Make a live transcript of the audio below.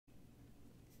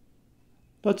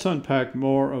Let's unpack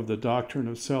more of the doctrine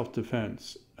of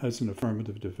self-defense as an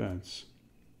affirmative defense.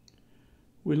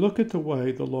 We look at the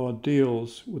way the law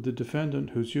deals with the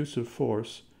defendant whose use of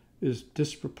force is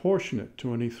disproportionate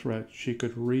to any threat she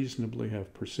could reasonably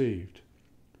have perceived.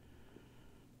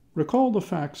 Recall the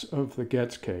facts of the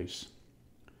Getz case.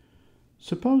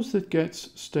 Suppose that Getz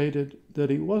stated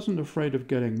that he wasn't afraid of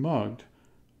getting mugged,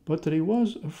 but that he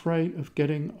was afraid of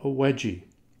getting a wedgie.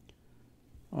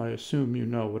 I assume you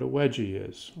know what a wedgie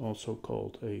is, also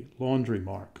called a laundry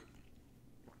mark.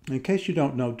 In case you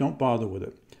don't know, don't bother with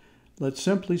it. Let's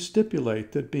simply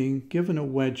stipulate that being given a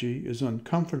wedgie is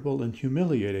uncomfortable and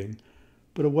humiliating,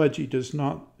 but a wedgie does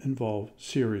not involve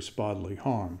serious bodily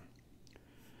harm.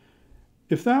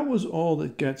 If that was all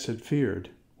that Getz had feared,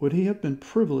 would he have been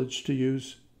privileged to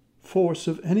use force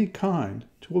of any kind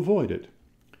to avoid it?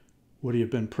 Would he have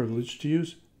been privileged to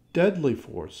use deadly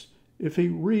force if he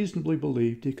reasonably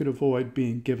believed he could avoid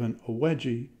being given a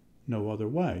wedgie no other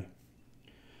way?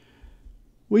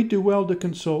 We do well to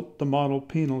consult the Model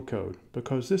Penal Code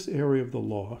because this area of the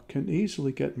law can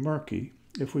easily get murky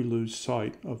if we lose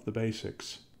sight of the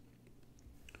basics.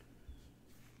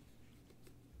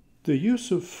 The use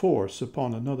of force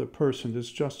upon another person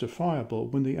is justifiable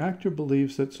when the actor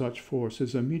believes that such force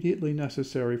is immediately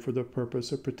necessary for the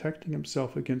purpose of protecting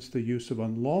himself against the use of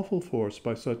unlawful force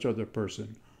by such other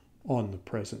person on the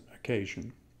present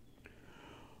occasion.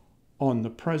 On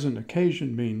the present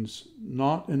occasion means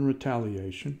not in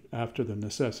retaliation after the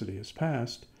necessity has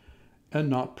passed, and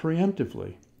not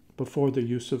preemptively before the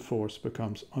use of force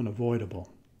becomes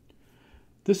unavoidable.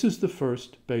 This is the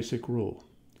first basic rule.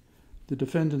 The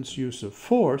defendant's use of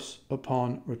force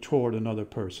upon or toward another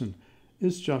person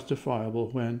is justifiable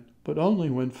when, but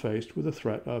only when faced with a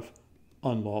threat of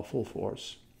unlawful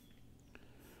force.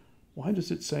 Why does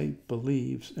it say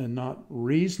believes and not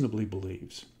reasonably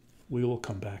believes? We will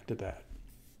come back to that.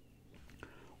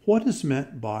 What is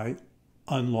meant by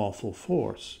unlawful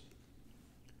force?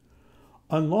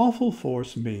 Unlawful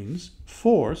force means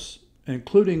force,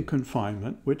 including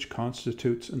confinement, which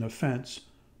constitutes an offense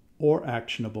or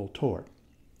actionable tort.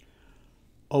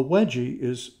 A wedgie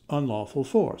is unlawful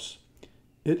force.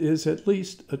 It is at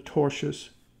least a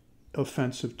tortious,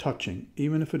 offensive touching,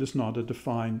 even if it is not a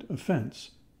defined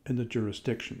offense in the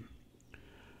jurisdiction.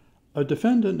 A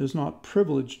defendant is not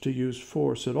privileged to use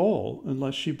force at all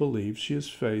unless she believes she is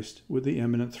faced with the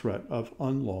imminent threat of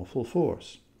unlawful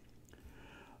force.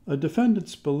 A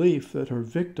defendant's belief that her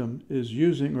victim is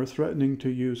using or threatening to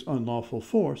use unlawful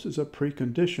force is a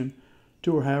precondition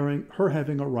to her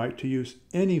having a right to use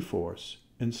any force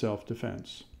in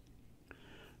self-defense.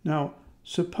 Now,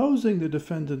 supposing the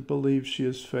defendant believes she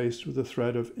is faced with the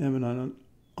threat of imminent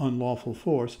unlawful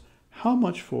force, how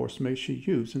much force may she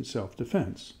use in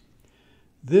self-defense?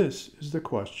 This is the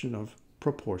question of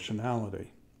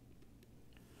proportionality.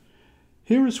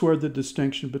 Here is where the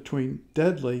distinction between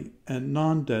deadly and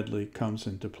non-deadly comes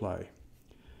into play.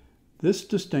 This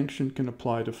distinction can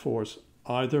apply to force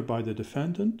either by the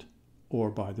defendant or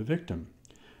by the victim.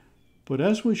 But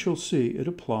as we shall see, it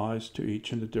applies to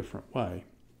each in a different way.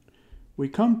 We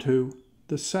come to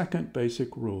the second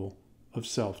basic rule of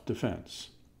self-defense.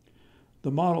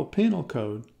 The Model Penal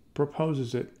Code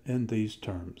proposes it in these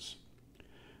terms.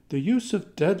 The use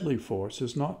of deadly force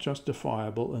is not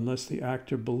justifiable unless the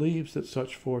actor believes that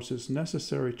such force is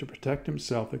necessary to protect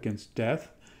himself against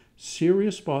death,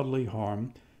 serious bodily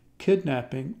harm,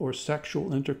 kidnapping, or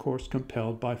sexual intercourse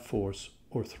compelled by force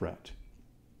or threat.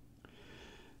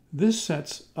 This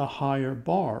sets a higher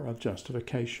bar of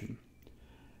justification.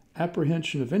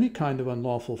 Apprehension of any kind of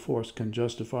unlawful force can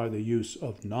justify the use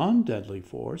of non-deadly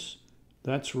force.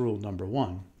 That's rule number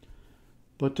 1.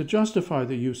 But to justify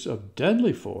the use of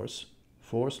deadly force,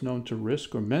 force known to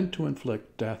risk or meant to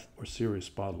inflict death or serious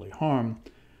bodily harm,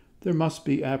 there must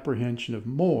be apprehension of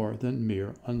more than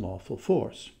mere unlawful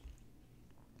force.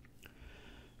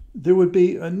 There would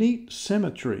be a neat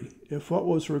symmetry if what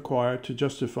was required to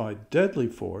justify deadly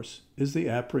force is the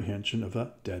apprehension of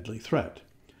a deadly threat.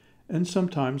 And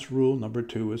sometimes rule number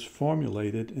 2 is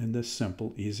formulated in this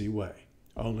simple, easy way.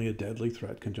 Only a deadly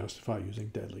threat can justify using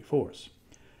deadly force.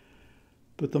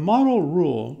 But the model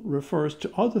rule refers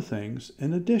to other things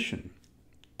in addition: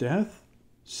 death,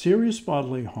 serious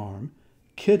bodily harm,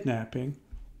 kidnapping,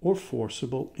 or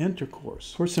forcible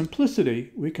intercourse. For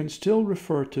simplicity, we can still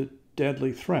refer to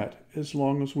deadly threat as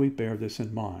long as we bear this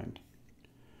in mind.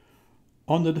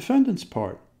 On the defendant's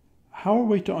part, how are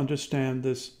we to understand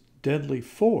this deadly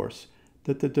force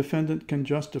that the defendant can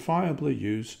justifiably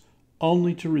use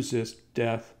only to resist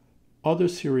death, other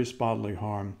serious bodily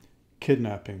harm,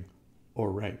 kidnapping, or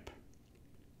rape?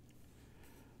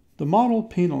 The Model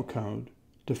Penal Code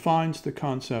defines the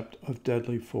concept of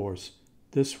deadly force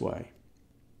this way.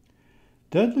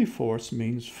 Deadly force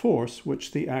means force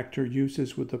which the actor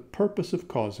uses with the purpose of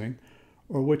causing,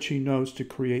 or which he knows to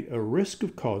create a risk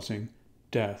of causing,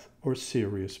 death or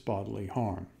serious bodily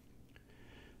harm.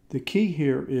 The key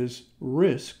here is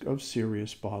risk of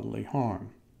serious bodily harm.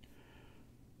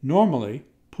 Normally,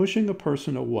 pushing a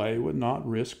person away would not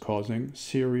risk causing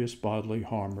serious bodily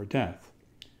harm or death.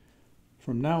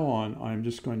 From now on, I'm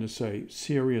just going to say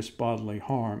serious bodily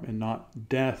harm and not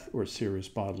death or serious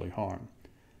bodily harm.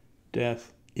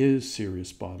 Death is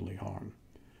serious bodily harm.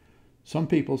 Some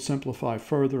people simplify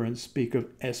further and speak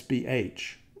of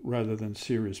SBH rather than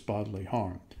serious bodily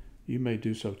harm. You may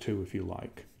do so too if you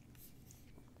like.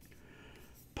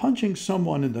 Punching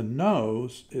someone in the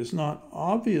nose is not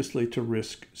obviously to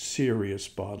risk serious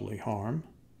bodily harm,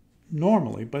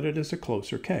 normally, but it is a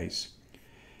closer case.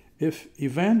 If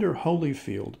Evander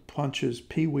Holyfield punches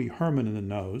Pee Wee Herman in the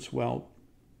nose, well,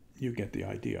 you get the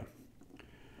idea.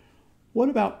 What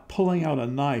about pulling out a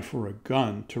knife or a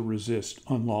gun to resist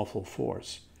unlawful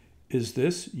force? Is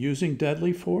this using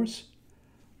deadly force?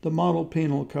 The Model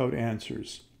Penal Code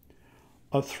answers,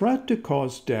 a threat to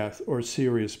cause death or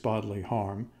serious bodily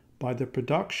harm by the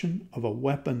production of a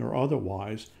weapon or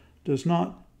otherwise does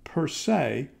not per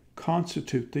se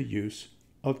constitute the use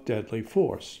of deadly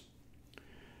force.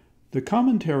 The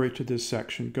commentary to this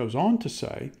section goes on to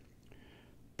say,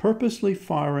 purposely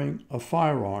firing a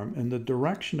firearm in the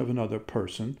direction of another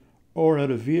person or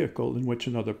at a vehicle in which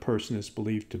another person is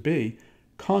believed to be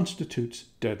constitutes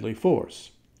deadly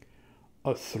force.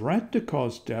 A threat to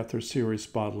cause death or serious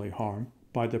bodily harm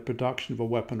by the production of a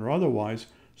weapon or otherwise,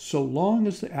 so long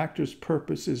as the actor's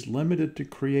purpose is limited to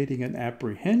creating an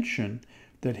apprehension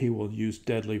that he will use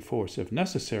deadly force if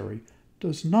necessary,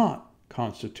 does not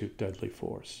constitute deadly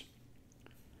force.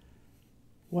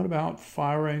 What about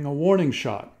firing a warning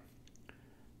shot?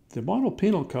 The Model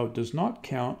Penal Code does not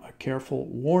count a careful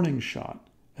warning shot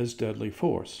as deadly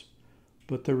force,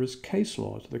 but there is case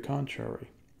law to the contrary.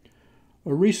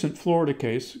 A recent Florida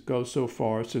case goes so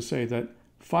far as to say that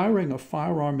firing a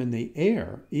firearm in the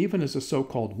air, even as a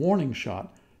so-called warning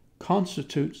shot,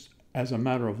 constitutes, as a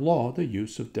matter of law, the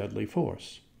use of deadly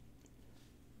force.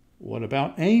 What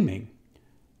about aiming?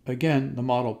 Again, the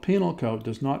Model Penal Code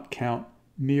does not count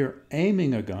mere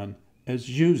aiming a gun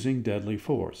as using deadly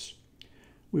force.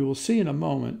 We will see in a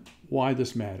moment why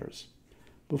this matters.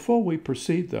 Before we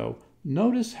proceed, though,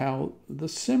 notice how the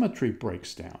symmetry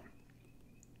breaks down.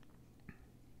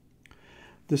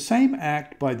 The same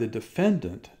act by the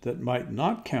defendant that might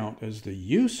not count as the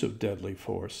use of deadly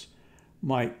force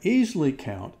might easily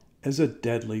count as a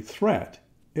deadly threat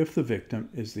if the victim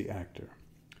is the actor.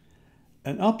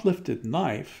 An uplifted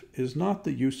knife is not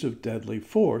the use of deadly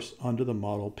force under the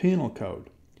Model Penal Code,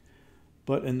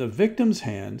 but in the victim's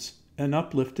hands, an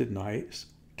uplifted knife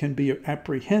can be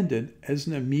apprehended as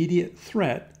an immediate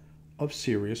threat of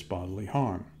serious bodily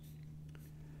harm.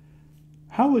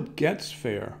 How would Getz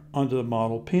fare under the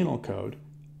Model Penal Code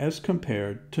as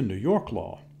compared to New York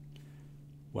law?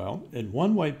 Well, in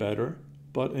one way better,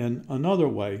 but in another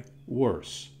way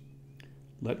worse.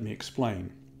 Let me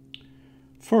explain.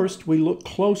 First, we look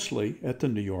closely at the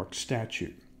New York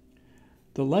statute.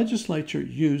 The legislature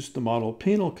used the Model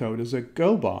Penal Code as a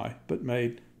go-by, but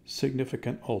made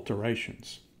significant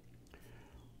alterations.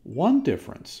 One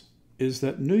difference is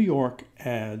that New York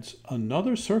adds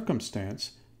another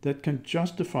circumstance that can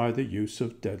justify the use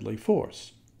of deadly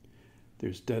force.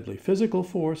 There's deadly physical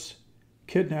force,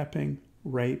 kidnapping,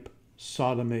 rape,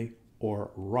 sodomy,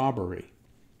 or robbery.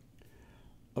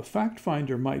 A fact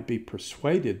finder might be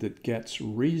persuaded that Getz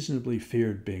reasonably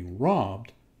feared being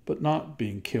robbed, but not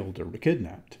being killed or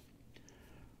kidnapped.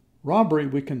 Robbery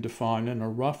we can define in a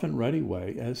rough and ready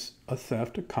way as a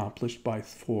theft accomplished by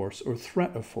force or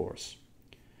threat of force.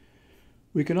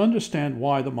 We can understand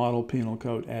why the Model Penal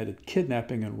Code added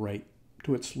kidnapping and rape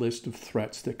to its list of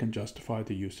threats that can justify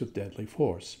the use of deadly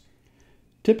force.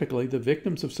 Typically, the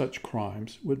victims of such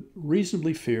crimes would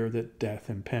reasonably fear that death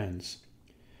impends.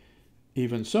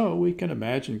 Even so, we can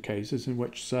imagine cases in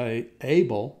which, say,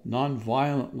 Abel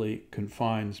non-violently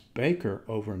confines Baker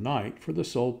overnight for the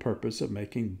sole purpose of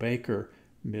making Baker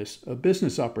miss a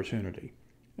business opportunity,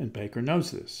 and Baker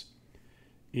knows this.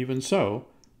 Even so,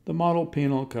 the Model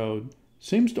Penal Code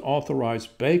seems to authorize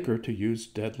Baker to use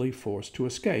deadly force to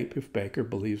escape if Baker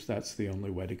believes that's the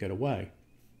only way to get away.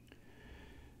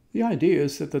 The idea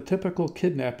is that the typical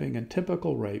kidnapping and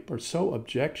typical rape are so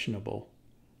objectionable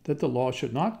that the law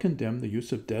should not condemn the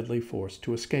use of deadly force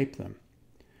to escape them.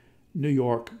 New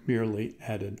York merely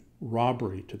added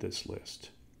robbery to this list.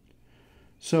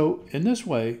 So in this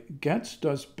way, Getz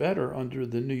does better under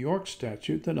the New York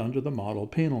statute than under the Model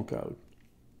Penal Code.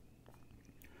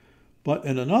 But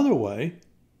in another way,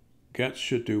 Getz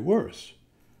should do worse.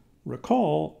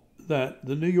 Recall that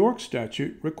the New York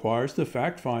statute requires the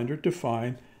fact finder to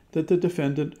find that the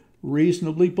defendant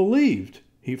reasonably believed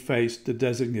he faced the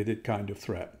designated kind of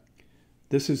threat.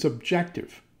 This is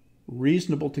objective.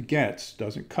 Reasonable to Getz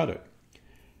doesn't cut it.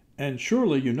 And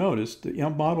surely you notice the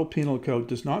Model Penal Code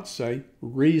does not say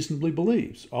reasonably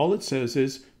believes. All it says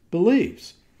is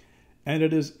believes. And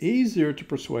it is easier to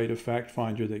persuade a fact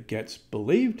finder that Getz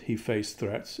believed he faced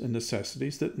threats and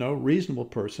necessities that no reasonable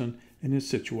person in his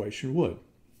situation would.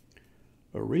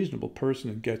 A reasonable person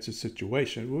in Getz's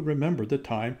situation would remember the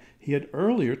time he had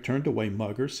earlier turned away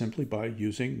muggers simply by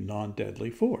using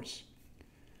non-deadly force.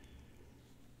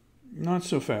 Not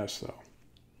so fast, though.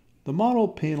 The Model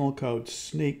Penal Code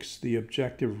sneaks the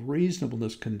objective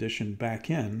reasonableness condition back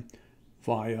in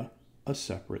via a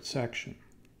separate section.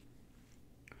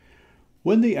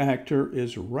 When the actor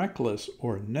is reckless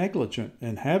or negligent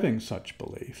in having such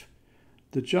belief,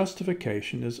 the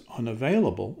justification is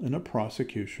unavailable in a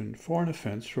prosecution for an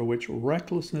offense for which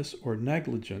recklessness or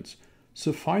negligence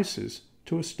suffices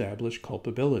to establish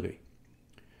culpability.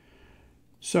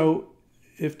 So,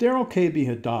 if Darrell Cabey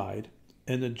had died,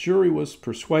 and the jury was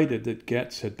persuaded that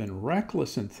Getz had been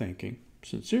reckless in thinking,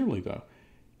 sincerely though,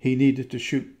 he needed to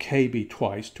shoot Cabey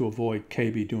twice to avoid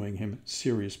Cabey doing him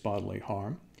serious bodily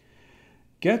harm,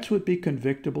 Getz would be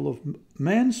convictable of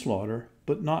manslaughter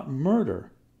but not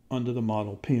murder under the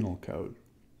Model Penal Code.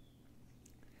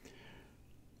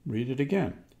 Read it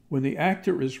again. When the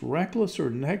actor is reckless or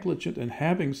negligent in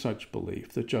having such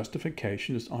belief, the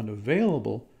justification is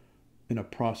unavailable in a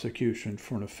prosecution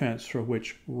for an offense for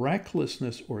which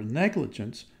recklessness or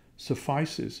negligence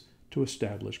suffices to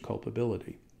establish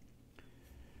culpability.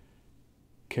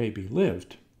 Cabey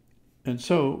lived, and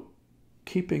so,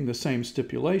 keeping the same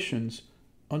stipulations,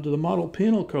 under the Model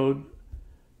Penal Code,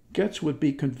 Getz would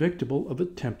be convictable of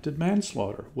attempted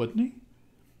manslaughter, wouldn't he?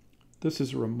 This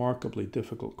is a remarkably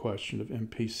difficult question of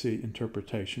MPC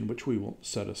interpretation, which we will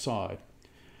set aside.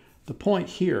 The point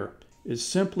here is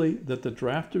simply that the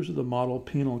drafters of the Model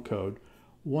Penal Code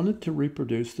wanted to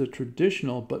reproduce the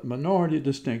traditional but minority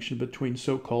distinction between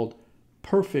so-called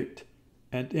perfect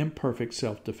and imperfect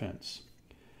self-defense.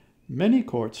 Many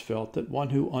courts felt that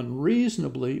one who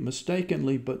unreasonably,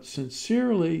 mistakenly, but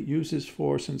sincerely uses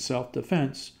force in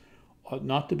self-defense ought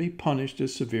not to be punished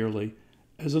as severely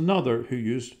as another who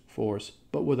used force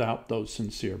but without those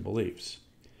sincere beliefs.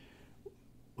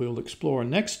 We will explore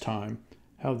next time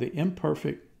how the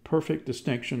imperfect-perfect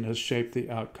distinction has shaped the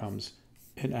outcomes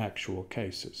in actual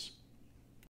cases.